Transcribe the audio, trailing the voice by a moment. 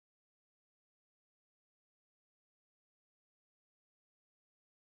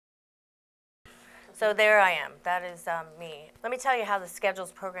So there I am. That is me. Let me tell you how the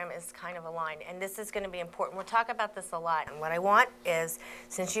schedules program is kind of aligned, and this is going to be important. We'll talk about this a lot. And what I want is,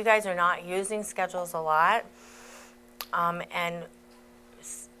 since you guys are not using schedules a lot,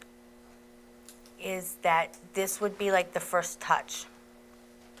 is that this would be like the first touch.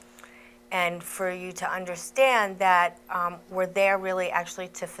 And for you to understand that we're there really actually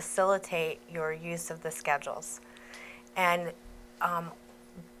to facilitate your use of the schedules. And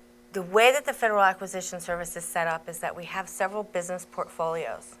the way that the Federal Acquisition Service is set up is that we have several business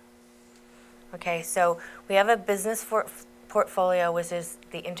portfolios. Okay, so we have a business portfolio, which is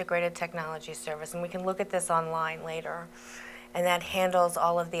the Integrated Technology Service, and we can look at this online later. And that handles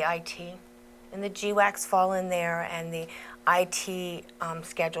all of the IT. And the GWACs fall in there, and the IT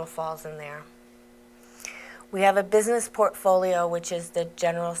schedule falls in there. We have a business portfolio, which is the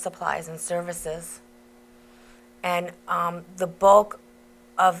General Supplies and Services. And the bulk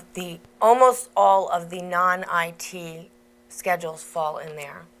of almost all of the non-IT schedules fall in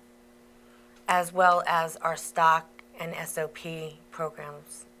there, as well as our stock and SOP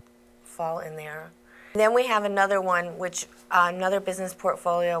programs fall in there. Then we have another one, another business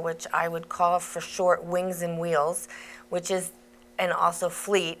portfolio, which I would call for short Wings and Wheels, which is, and also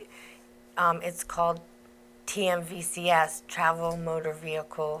fleet. It's called TMVCS, Travel Motor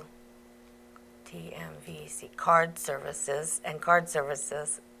Vehicle, TMVC, Card Services,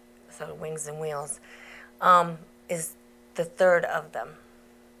 so Wings and Wheels, is the third of them.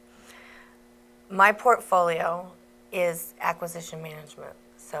 My portfolio is acquisition management.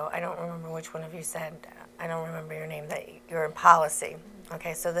 So I don't remember which one of you said, I don't remember your name, that you're in policy.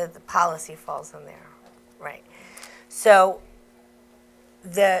 Okay, so the policy falls in there, right? So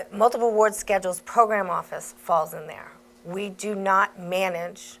the Multiple Award Schedules Program Office falls in there. We do not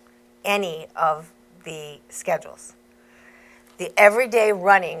manage any of the schedules. The everyday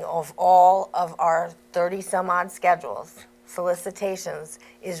running of all of our 30-some-odd schedules, solicitations,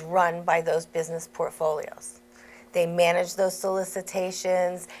 is run by those business portfolios. They manage those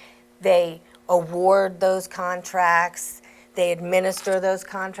solicitations, they award those contracts, they administer those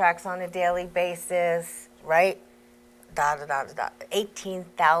contracts on a daily basis, right?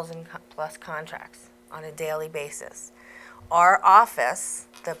 18,000 plus contracts on a daily basis. Our office,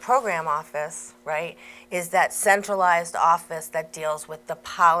 the program office, right, is that centralized office that deals with the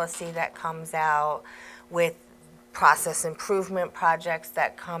policy that comes out, with process improvement projects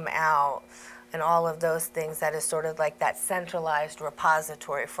that come out, and all of those things. That is sort of like that centralized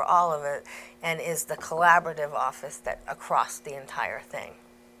repository for all of it, and is the collaborative office that across the entire thing.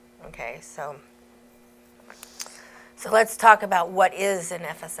 Okay, so let's talk about what is an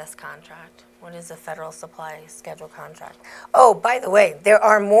FSS contract. What is a Federal Supply Schedule contract? Oh, by the way, there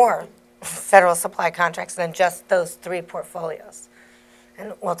are more federal supply contracts than just those three portfolios.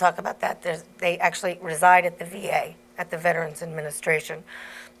 And we'll talk about that. They actually reside at the VA, at the Veterans Administration.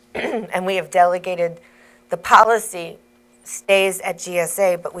 And we have delegated, the policy stays at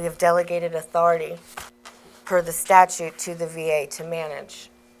GSA, but we have delegated authority per the statute to the VA to manage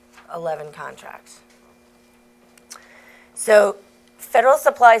 11 contracts. So Federal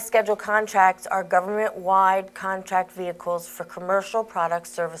Supply Schedule contracts are government-wide contract vehicles for commercial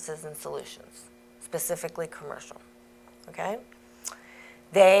products, services, and solutions, specifically commercial, okay?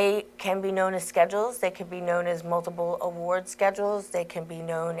 They can be known as schedules. They can be known as multiple award schedules. They can be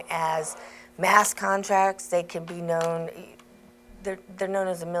known as mass contracts. They can be known, they're known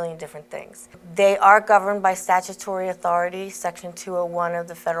as a million different things. They are governed by statutory authority, Section 201 of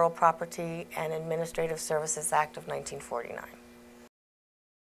the Federal Property and Administrative Services Act of 1949.